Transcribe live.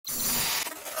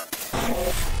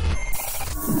Ah.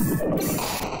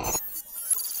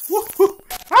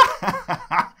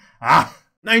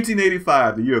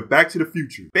 1985, the year of Back to the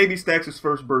Future, Baby Staxx's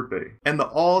first birthday, and the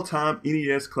all-time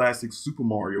NES classic Super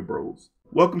Mario Bros.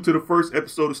 Welcome to the first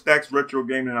episode of Staxx Retro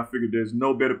Gaming, and I figured there's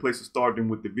no better place to start than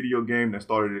with the video game that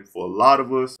started it for a lot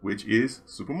of us, which is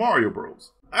Super Mario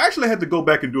Bros. I actually had to go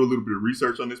back and do a little bit of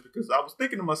research on this because I was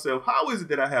thinking to myself, how is it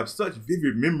that I have such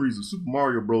vivid memories of Super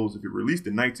Mario Bros. If it released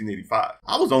in 1985?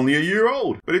 I was only a year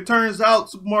old, but it turns out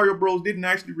Super Mario Bros. Didn't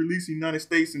actually release in the United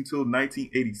States until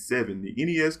 1987. The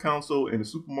NES console and the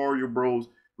Super Mario Bros.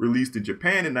 Released in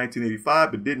Japan in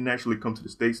 1985, but didn't actually come to the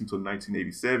States until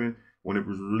 1987 when it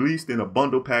was released in a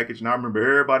bundle package. And I remember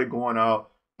everybody going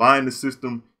out, buying the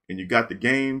system, and you got the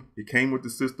game. It came with the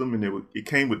system, and it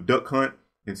came with Duck Hunt.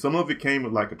 And some of it came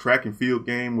with like a track and field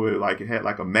game where like it had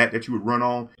like a mat that you would run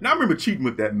on. And I remember cheating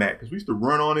with that mat because we used to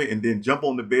run on it and then jump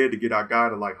on the bed to get our guy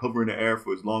to like hover in the air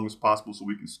for as long as possible so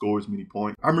we can score as many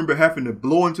points. I remember having to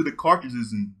blow into the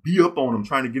cartridges and be up on them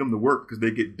trying to get them to work because they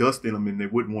get dust in them and they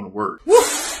wouldn't want to work.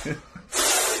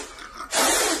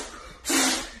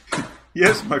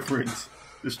 Yes, my friends,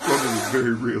 the struggle is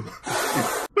very real.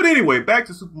 But anyway, back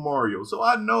to Super Mario. So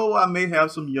I know I may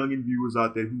have some youngin' viewers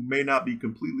out there who may not be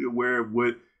completely aware of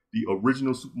what the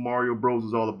original Super Mario Bros.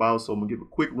 Is all about. So I'm going to give a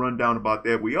quick rundown about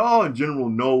that. We all in general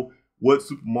know what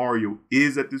Super Mario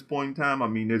is at this point in time. I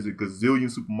mean, there's a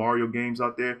gazillion Super Mario games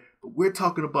out there. But we're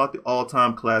talking about the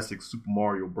all-time classic Super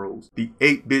Mario Bros. The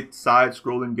 8-bit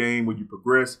side-scrolling game where you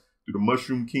progress through the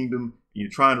Mushroom Kingdom. And you're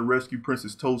trying to rescue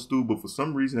Princess Toadstool, but for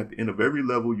some reason at the end of every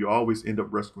level, you always end up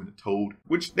rescuing a toad,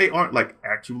 which they aren't like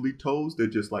actually toads. They're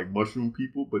just like mushroom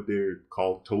people, but they're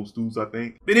called toadstools, I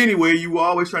think. But anyway, you were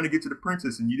always trying to get to the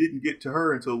princess and you didn't get to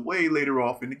her until way later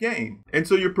off in the game. And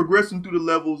so you're progressing through the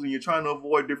levels and you're trying to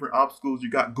avoid different obstacles. You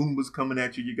got Goombas coming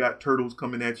at you. You got turtles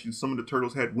coming at you. Some of the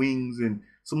turtles had wings and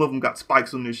some of them got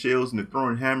spikes on their shells and they're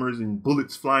throwing hammers and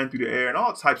bullets flying through the air and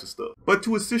all types of stuff. But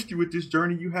to assist you with this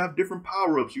journey, you have different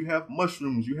power-ups. You have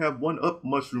mushrooms. You have one-up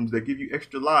mushrooms that give you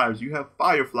extra lives. You have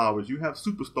fire flowers. You have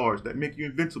superstars that make you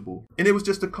invincible. And it was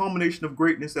just a culmination of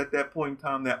greatness at that point in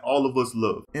time that all of us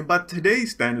loved. And by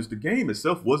today's standards, the game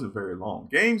itself wasn't very long.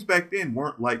 Games back then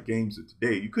weren't like games of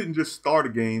today. You couldn't just start a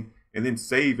game and then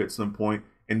save at some point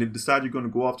and then decide you're going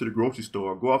to go off to the grocery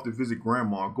store, or go off to visit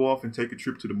grandma, or go off and take a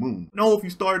trip to the moon. No, if you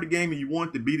started the game and you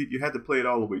wanted to beat it, you had to play it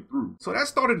all the way through. So that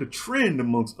started a trend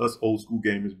amongst us old school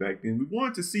gamers back then. We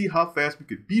wanted to see how fast we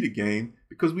could beat a game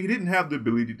because we didn't have the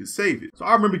ability to save it. So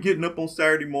I remember getting up on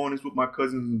Saturday mornings with my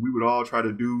cousins and we would all try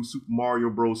to do Super Mario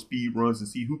Bros. Speed runs and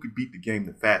see who could beat the game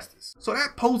the fastest. So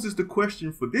that poses the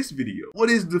question for this video. What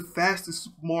is the fastest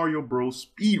Super Mario Bros.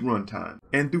 Speed run time?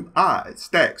 And do I,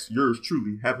 Staxx, yours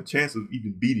truly, have a chance of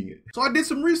even beating it? So I did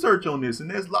some research on this and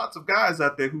there's lots of guys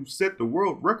out there who set the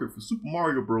world record for Super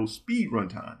Mario Bros. Speed run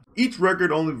time. Each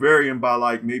record only varying by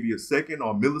like maybe a second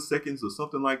or milliseconds or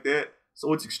something like that.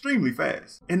 So it's extremely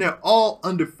fast. And they're all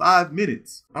under 5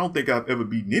 minutes. I don't think I've ever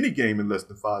beaten any game in less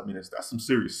than 5 minutes. That's some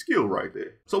serious skill right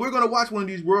there. So we're going to watch one of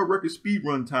these world record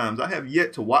speedrun times. I have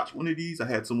yet to watch one of these. I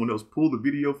had someone else pull the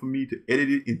video for me to edit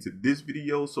it into this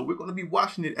video. So we're going to be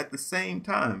watching it at the same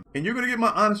time. And you're going to get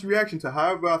my honest reaction to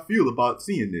however I feel about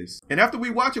seeing this. And after we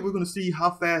watch it, we're going to see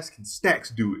how fast can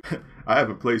Staxx do it. I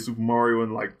haven't played Super Mario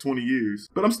in like 20 years,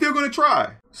 but I'm still going to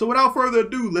try. So without further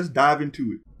ado, let's dive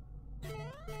into it.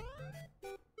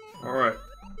 All right,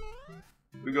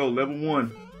 here we go, level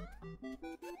 1.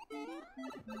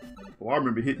 Oh, I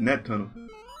remember hitting that tunnel.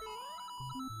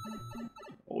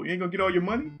 Oh, you ain't gonna get all your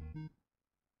money?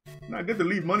 Not good to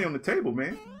leave money on the table,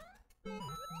 man.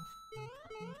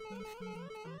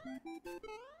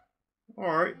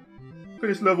 All right,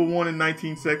 finish level 1 in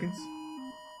 19 seconds.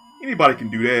 Anybody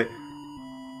can do that.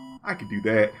 I can do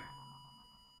that.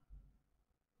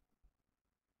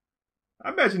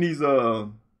 I imagine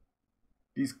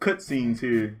these cutscenes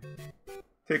here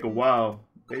take a while.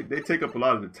 They take up a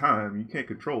lot of the time. You can't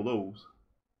control those.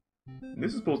 And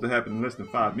this is supposed to happen in less than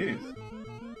 5 minutes.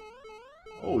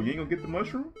 Oh, you ain't gonna get the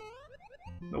mushroom?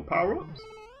 No power-ups?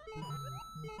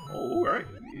 Oh, alright.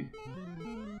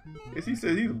 Yes, he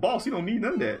says he's a boss. He don't need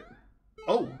none of that.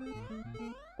 Oh.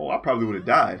 Oh, I probably would have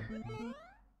died.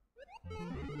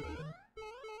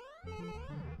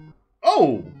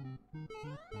 Oh!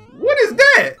 What is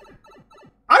that?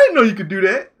 I didn't know you could do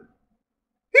that.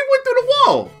 He went through the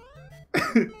wall.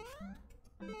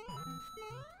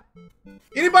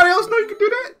 Anybody else know you could do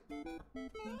that?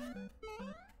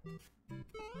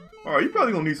 Alright, you're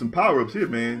probably gonna need some power-ups here,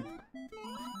 man.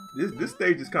 This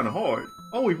stage is kind of hard.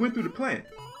 Oh, he went through the plant.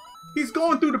 He's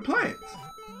going through the plants.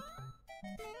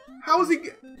 How is he?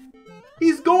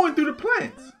 He's going through the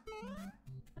plants.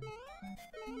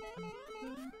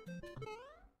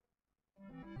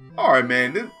 All right,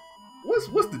 man.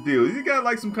 What's the deal? He got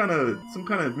like some kind of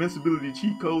invincibility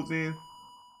cheat codes in.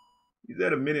 He's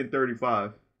at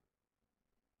 1:35.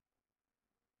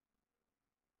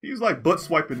 He was like butt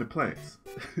swiping the plants.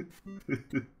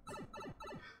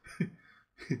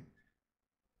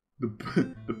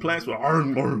 the plants were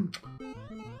arm.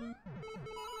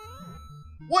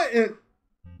 What? He went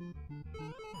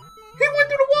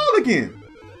through the wall again.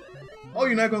 Oh,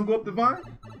 you're not gonna go up the vine?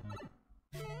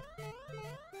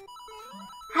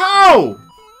 How?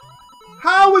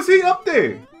 How was he up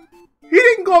there? He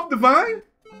didn't go up the vine.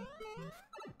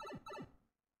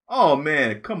 Oh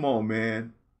man, come on,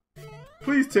 man.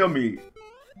 Please tell me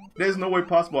there's no way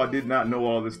possible I did not know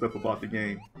all this stuff about the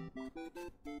game.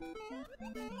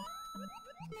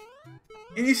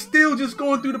 And he's still just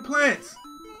going through the plants.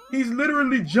 He's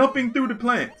literally jumping through the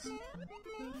plants.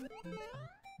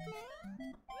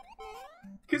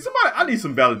 Can somebody, I need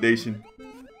some validation.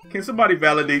 Can somebody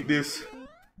validate this?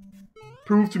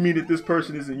 Prove to me that this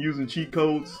person isn't using cheat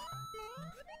codes.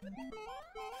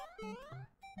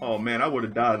 Oh man, I would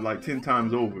have died like 10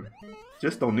 times over.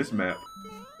 Just on this map.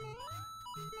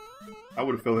 I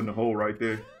would have fell in the hole right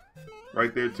there.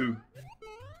 Right there too.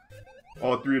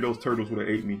 All 3 of those turtles would have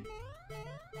ate me.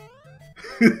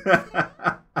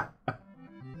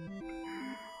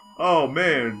 Oh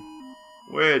man.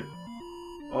 We're at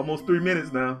almost 3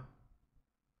 minutes now.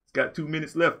 It's got 2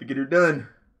 minutes left to get her done.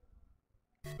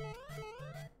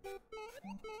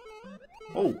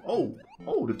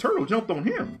 Oh, the turtle jumped on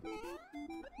him.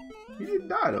 He didn't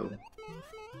die though.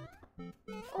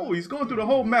 Oh, he's going through the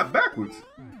whole map backwards.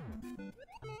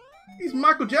 He's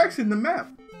Michael Jackson the map.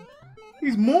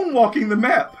 He's moonwalking the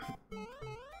map.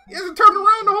 He hasn't turned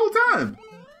around the whole time.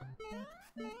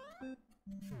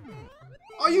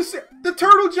 Are you serious? The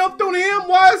turtle jumped on him?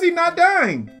 Why is he not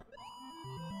dying?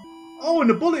 Oh, and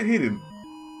the bullet hit him.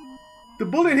 The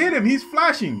bullet hit him. He's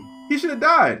flashing. He should have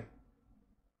died.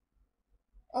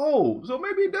 Oh, so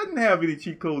maybe he doesn't have any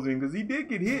cheat codes in because he did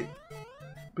get hit.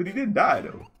 But he didn't die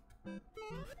though.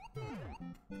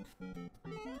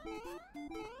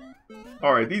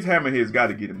 Alright, these hammerheads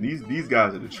gotta get him. These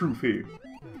guys are the truth here.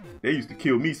 They used to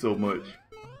kill me so much.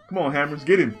 Come on, hammers,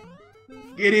 get him.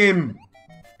 Get him.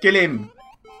 Kill him.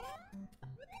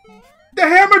 The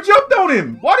hammer jumped on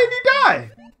him. Why didn't he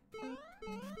die?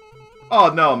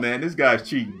 Oh no, man, this guy's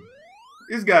cheating.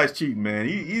 This guy's cheating, man.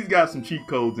 He's got some cheat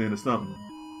codes in or something.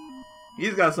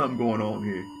 He's got something going on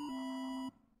here.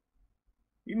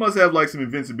 He must have like some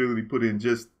invincibility put in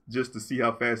just to see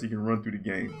how fast he can run through the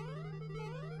game.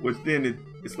 Which then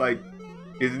it's like,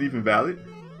 is it even valid?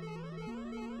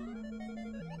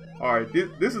 Alright,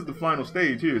 this is the final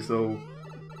stage here, so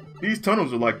these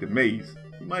tunnels are like the maze.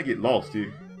 You might get lost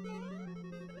here.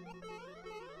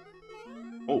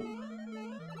 Oh.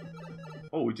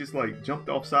 Oh, he just like jumped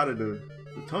off side of the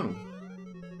tunnel.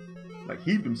 Like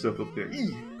heaved himself up there.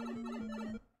 Eee.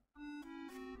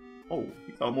 Oh,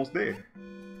 he's almost there.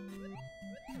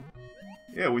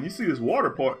 Yeah, when you see this water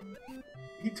part,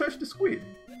 he touched the squid.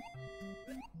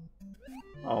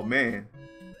 Oh man.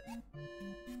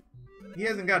 He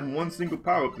hasn't gotten one single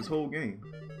power up this whole game.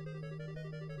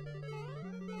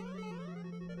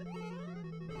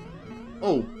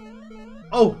 Oh.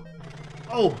 Oh.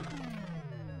 Oh.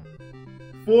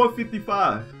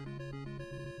 4:55.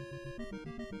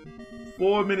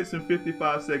 4 minutes and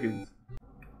 55 seconds.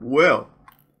 Well,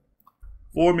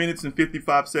 4 minutes and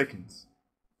 55 seconds.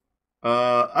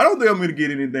 I don't think I'm gonna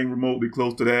get anything remotely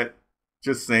close to that.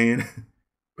 Just saying.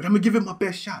 But I'm gonna give it my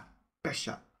best shot. Best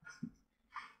shot.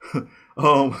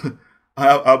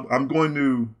 I'm going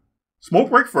to smoke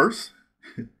break first,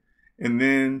 and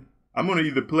then I'm gonna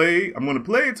either play. I'm gonna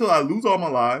play until I lose all my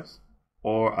lives,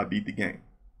 or I beat the game.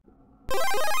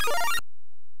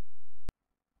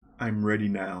 I'm ready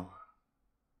now.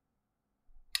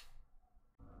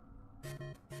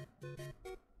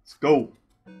 Let's go.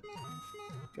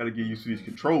 Gotta get used to these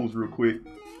controls real quick.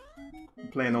 I'm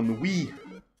playing on the Wii.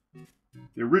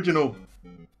 The original.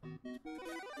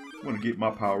 I'm gonna get my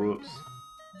power-ups.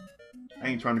 I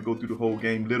ain't trying to go through the whole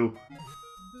game little.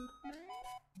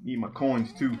 Need my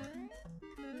coins too.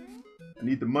 I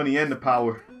need the money and the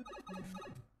power.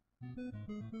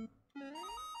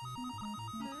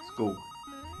 Let's go.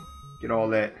 Get all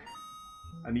that.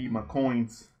 I need my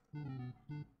coins.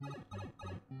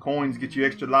 Coins get you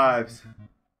extra lives.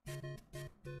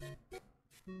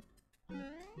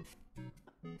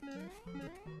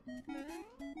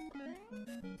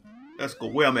 Let's go.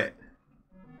 Where I'm at.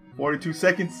 42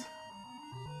 seconds.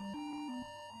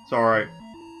 It's alright.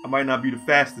 I might not be the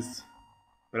fastest,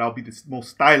 but I'll be the most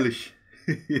stylish.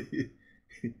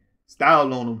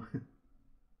 Style on them.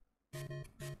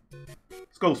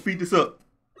 Let's go. Speed this up.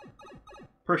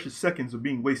 Precious seconds are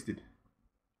being wasted.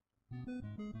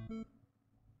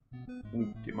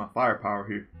 Ooh, get my firepower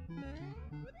here.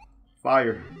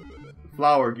 Fire. The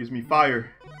flower gives me fire.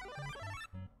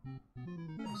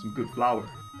 Some good flower.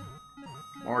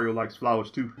 Mario likes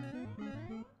flowers too.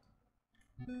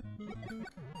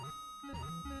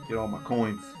 Get all my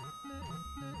coins.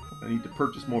 I need to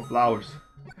purchase more flowers.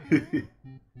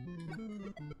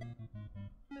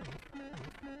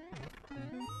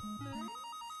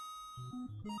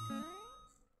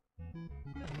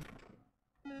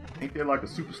 Ain't there like a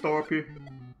superstar up here?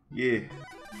 Yeah.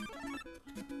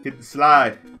 Hit the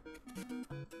slide.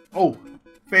 Oh,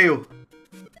 fail.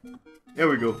 There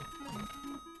we go.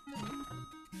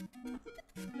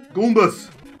 Goombas!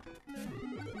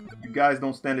 You guys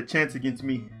don't stand a chance against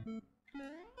me.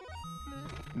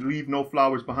 Leave no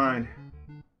flowers behind.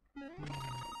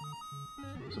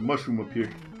 There's a mushroom up here.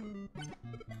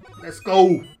 Let's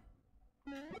go!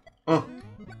 Oh.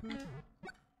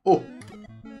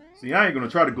 See, I ain't gonna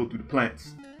try to go through the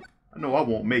plants. I know I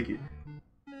won't make it.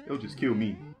 They'll just kill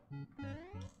me.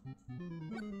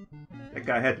 That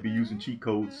guy had to be using cheat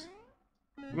codes.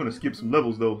 We're gonna skip some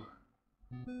levels though.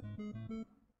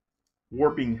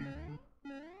 Warping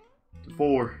to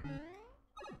 4.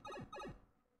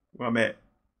 Where I'm at.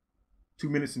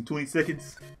 2 minutes and 20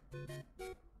 seconds.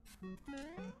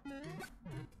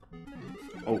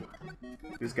 Oh,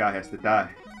 this guy has to die.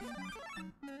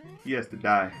 He has to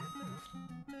die.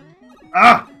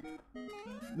 Ah!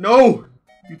 No!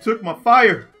 You took my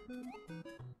fire!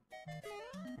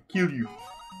 I killed you.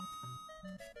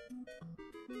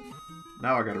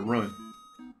 Now I gotta run.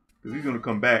 Because he's gonna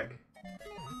come back.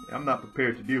 I'm not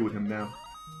prepared to deal with him now.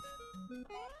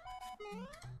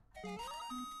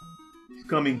 He's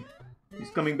coming. He's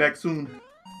coming back soon.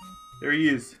 There he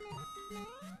is.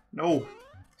 No.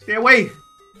 Stay away!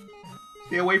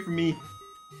 Stay away from me.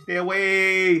 Stay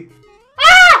away!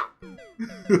 Ah!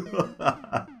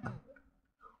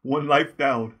 One life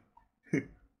down.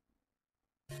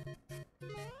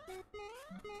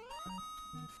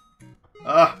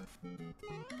 Ah!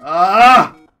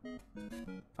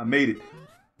 I made it.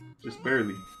 Just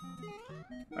barely.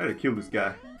 I gotta kill this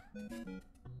guy.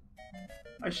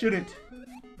 I shouldn't.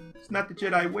 It's not the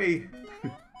Jedi way.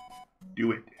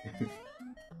 Do it.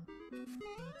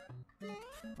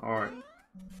 Alright.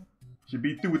 Should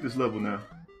be through with this level now.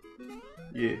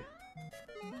 Yeah.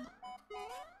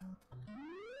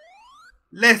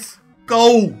 Let's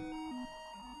go!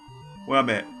 Where I'm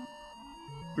at.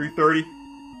 3:30.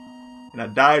 And I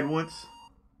died once.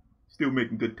 Still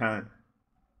making good time.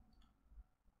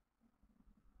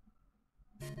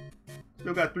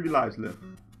 Still got 3 lives left.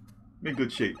 I'm in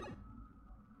good shape.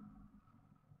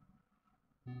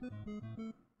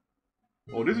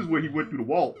 Oh, this is where he went through the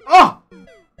wall. Ah!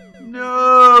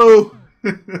 No!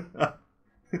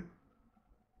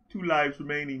 2 lives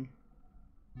remaining.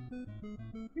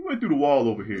 He went through the wall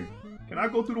over here. Can I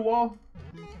go through the wall?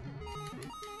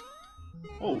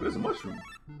 Oh, there's a mushroom.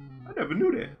 I never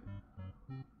knew that.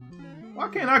 Why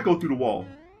can't I go through the wall?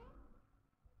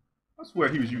 I swear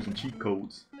he was using cheat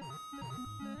codes.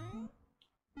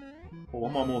 Oh,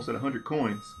 I'm almost at 100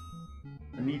 coins.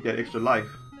 I need that extra life.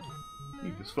 I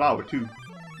need this flower too.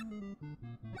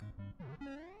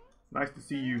 Nice to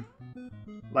see you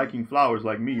liking flowers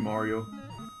like me, Mario.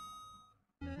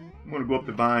 I'm gonna go up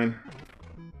the vine.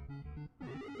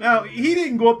 Now, he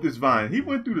didn't go up this vine. He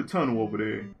went through the tunnel over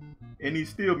there. And he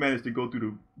still managed to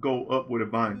go up where the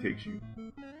vine takes you.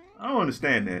 I don't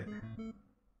understand that.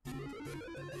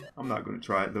 I'm not gonna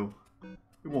try it though.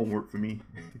 It won't work for me.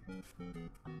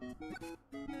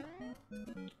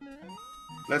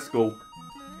 Let's go.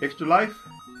 Extra life?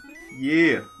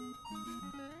 Yeah.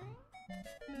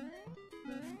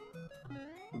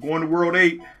 We're going to World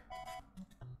 8.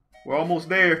 We're almost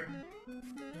there.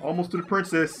 Almost to the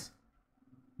princess.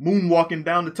 Moonwalking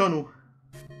down the tunnel.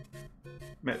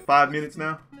 I'm at 5 minutes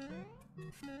now.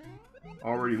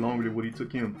 Already longer than what he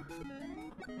took him.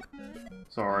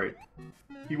 It's alright.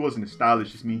 He wasn't as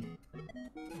stylish as me.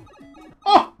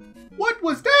 Oh! What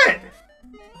was that?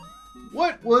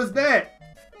 What was that?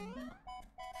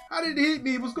 How did it hit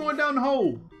me? It was going down the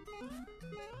hole.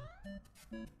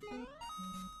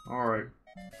 Alright.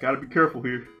 Gotta be careful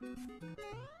here.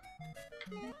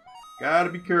 Gotta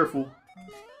be careful.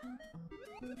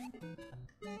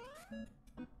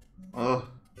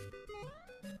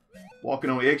 Walking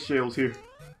on eggshells here.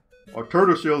 Or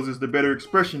turtle shells is the better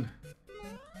expression.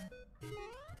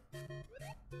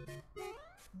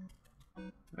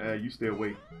 You stay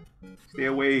away. Stay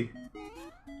away.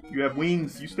 You have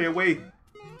wings. You stay away.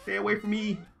 Stay away from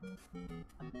me.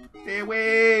 Stay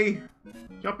away.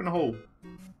 Jump in the hole.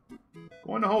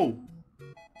 Go in the hole.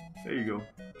 There you go.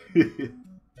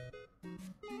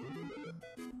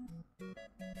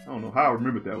 I don't know how I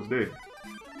remembered that was there.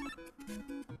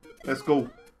 Let's go.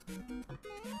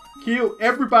 Kill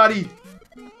everybody.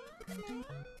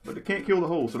 But they can't kill the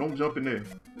hole, so don't jump in there.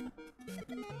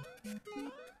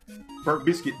 Burnt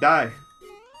biscuit, die.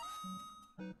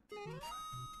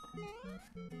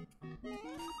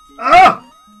 Ah!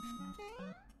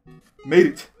 Made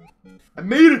it. I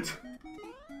made it.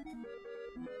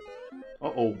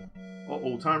 Uh-oh.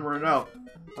 Uh-oh, time running out.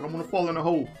 I don't want to fall in the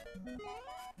hole.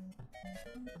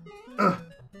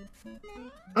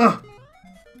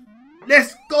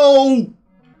 Let's go!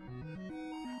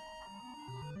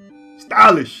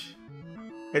 Stylish.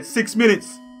 At 6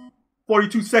 minutes,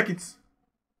 42 seconds.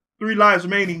 3 lives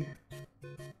remaining.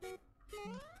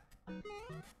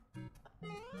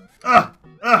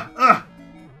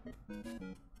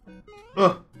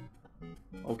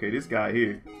 Okay, this guy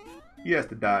here, he has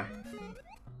to die.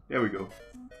 There we go.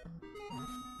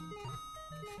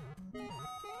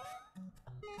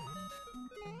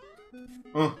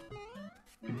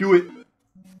 Do it.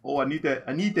 Oh, I need that.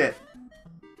 I need that.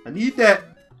 I need that.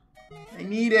 I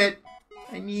need it.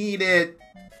 I need it.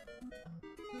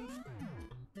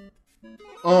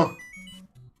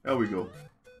 There we go.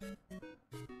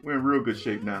 We're in real good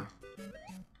shape now.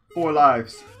 4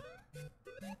 lives.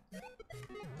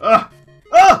 Woo!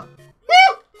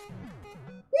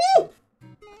 Woo!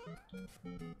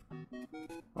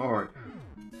 Alright.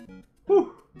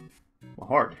 Whew. My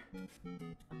heart.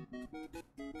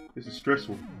 This is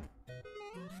stressful.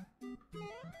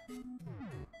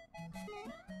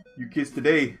 You kids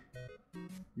today,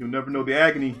 you'll never know the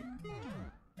agony.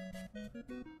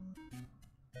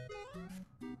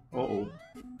 Uh-oh.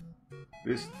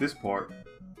 This part.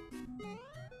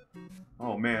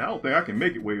 Oh man, I don't think I can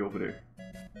make it way over there.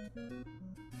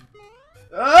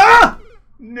 Ah!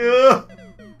 No!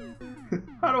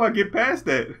 How do I get past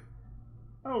that?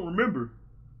 I don't remember.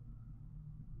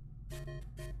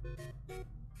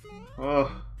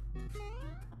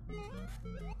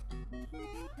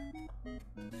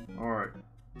 Alright.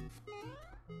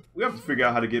 We have to figure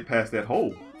out how to get past that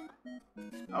hole.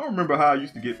 I don't remember how I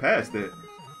used to get past that.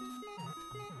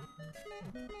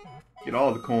 Get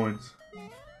all the coins.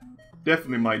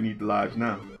 Definitely might need the lives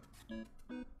now.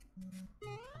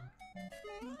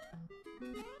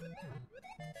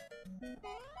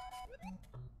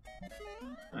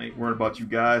 I ain't worried about you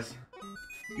guys.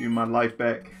 Give me my life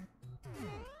back.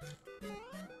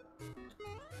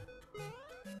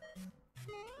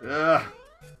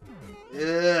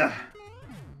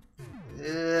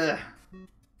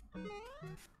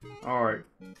 Alright.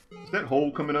 Is that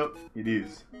hole coming up? It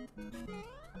is.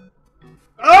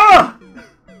 Ah!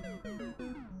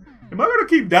 Am I gonna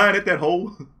keep dying at that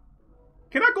hole?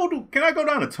 Can I go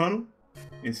down a tunnel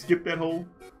and skip that hole?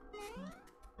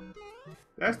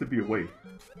 There has to be a way.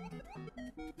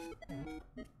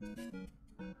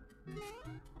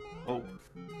 Oh.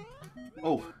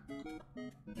 Oh.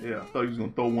 Yeah, I thought he was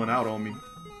gonna throw one out on me.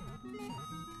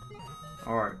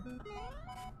 Alright.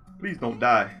 Please don't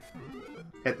die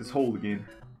at this hole again.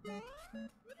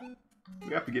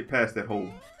 We have to get past that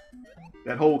hole.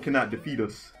 That hole cannot defeat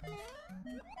us.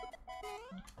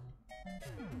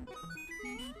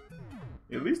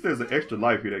 At least there's an extra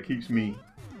life here that keeps me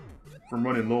from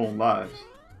running low on lives.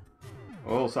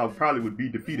 Or else I probably would be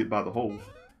defeated by the hole.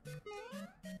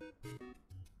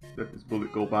 Let this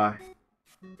bullet go by.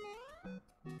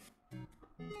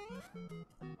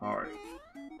 Alright.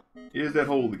 Here's that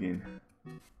hole again.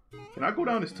 Can I go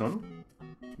down this tunnel?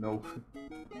 No.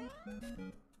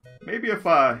 Maybe if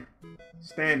I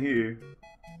stand here.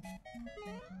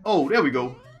 Oh, there we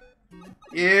go.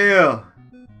 Yeah.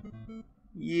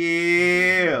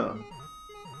 Yeah.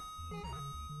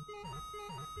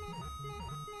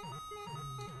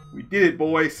 We did it,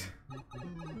 boys.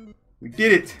 We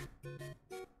did it.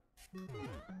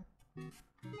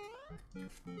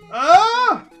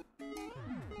 Ah!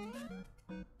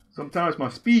 Sometimes my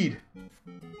speed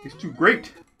is too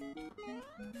great.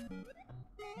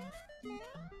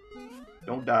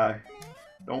 Don't die.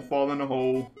 Don't fall in the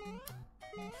hole.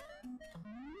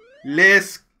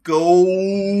 Let's go,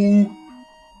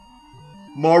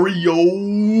 Mario.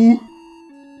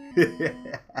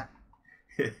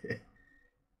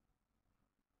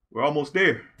 We're almost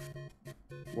there.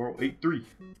 World 8-3.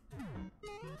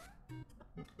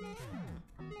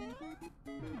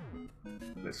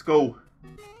 Let's go.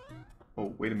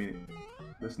 Oh, wait a minute.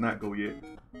 Let's not go yet.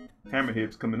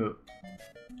 Hammerhead's coming up.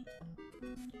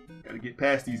 Gotta get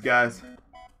past these guys.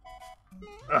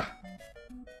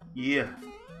 Yeah.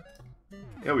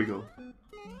 There we go.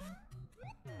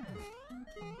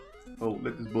 Oh,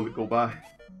 let this bullet go by.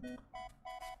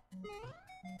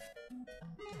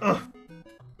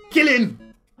 Kill him!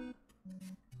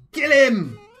 Kill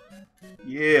him!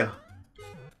 Yeah.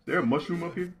 Is there a mushroom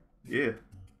up here? Yeah.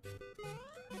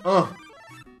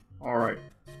 Alright.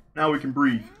 Now we can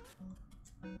breathe.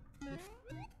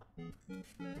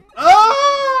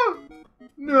 Ah!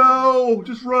 No!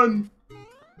 Just run.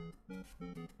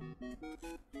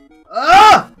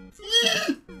 Ah!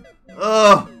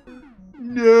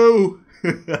 No!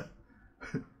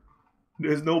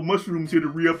 There's no mushrooms here to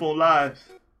re-up on lives.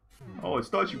 Oh, it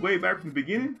starts you way back from the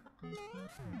beginning?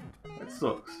 That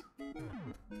sucks.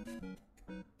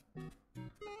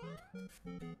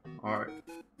 Alright.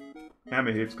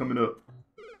 Hammerhead's coming up.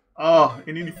 Oh,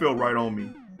 and then he fell right on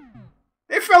me.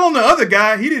 They fell on the other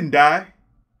guy. He didn't die.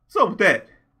 What's up with that?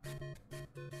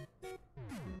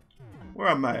 Where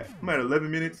am I at? I'm at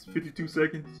 11 minutes, 52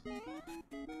 seconds.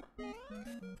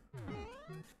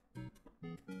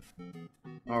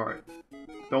 Alright.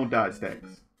 Don't die,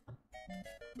 Staxx.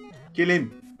 Kill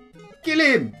him. Kill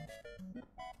him.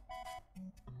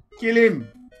 Kill him.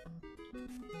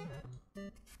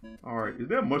 Alright, is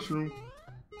there a mushroom?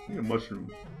 I need a mushroom.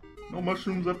 No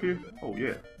mushrooms up here? Oh,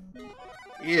 yeah.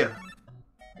 Yeah.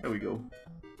 There we go.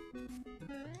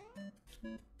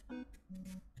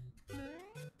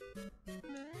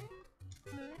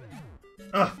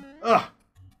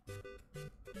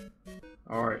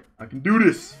 Alright, I can do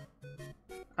this.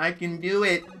 I can do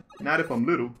it. Not if I'm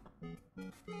little.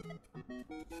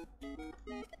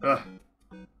 I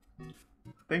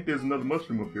think there's another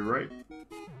mushroom up here, right?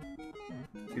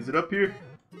 Is it up here?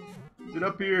 Is it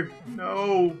up here?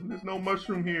 No, there's no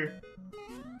mushroom here.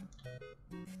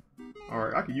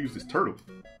 Alright, I can use this turtle.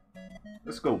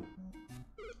 Let's go.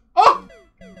 Oh!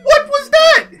 What was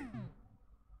that?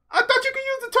 I thought you could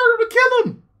use the turtle to kill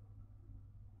him.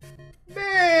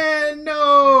 Man,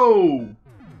 no!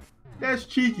 That's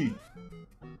cheeky.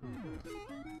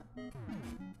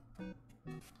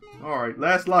 Alright,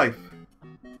 last life.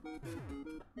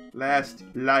 Last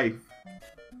life.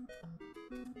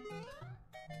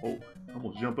 Oh, I'm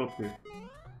gonna jump up there.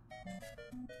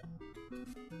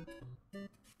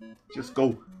 Just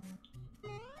go.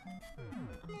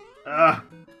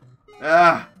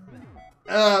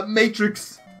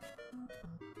 Matrix.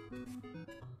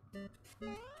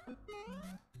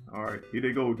 Alright, here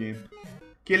they go again.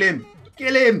 Kill him!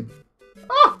 Kill him!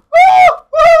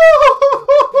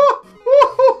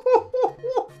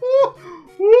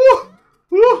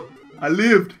 I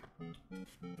lived.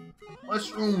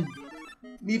 Mushroom.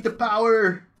 Need the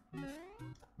power.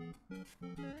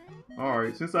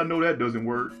 Alright, since I know that doesn't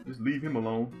work, just leave him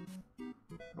alone.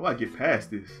 How do I get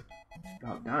past this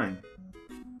without dying?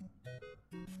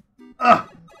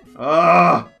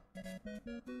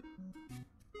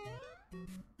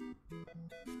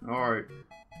 Alright.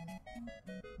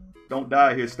 Don't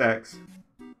die here, Staxx.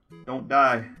 Don't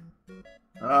die.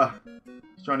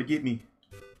 He's trying to get me.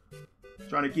 He's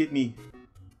trying to get me.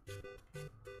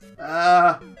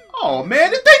 Oh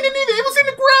man, the thing didn't even, it was in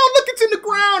the ground. Look, it's in the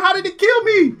ground. How did it kill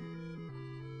me?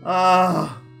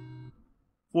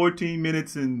 14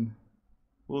 minutes and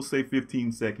we'll say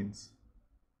 15 seconds.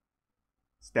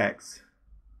 Staxx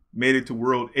made it to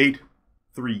world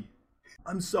 8-3.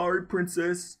 I'm sorry,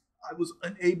 princess. I was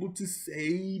unable to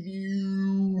save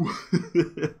you.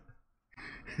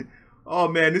 Oh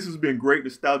man, this has been great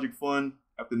nostalgic fun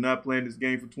after not playing this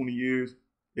game for 20 years.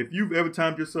 If you've ever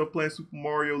timed yourself playing Super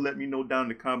Mario, let me know down in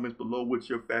the comments below what's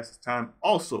your fastest time.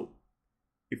 Also,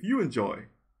 if you enjoy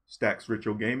Staxx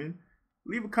Retro Gaming,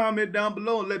 leave a comment down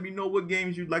below and let me know what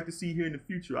games you'd like to see here in the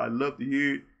future. I'd love to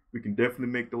hear it. We can definitely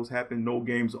make those happen. No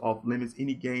games are off limits.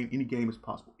 Any game is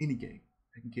possible. Any game.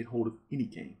 I can get hold of any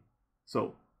game.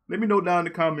 So, let me know down in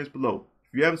the comments below.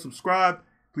 If you haven't subscribed,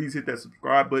 please hit that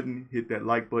subscribe button, hit that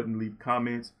like button, leave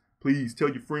comments. Please tell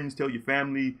your friends, tell your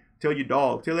family, tell your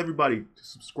dog, tell everybody to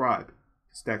subscribe to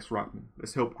Staxx Rocman.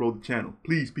 Let's help grow the channel.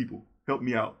 Please, people, help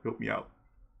me out. Help me out.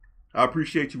 I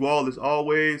appreciate you all as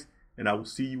always, and I will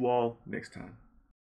see you all next time.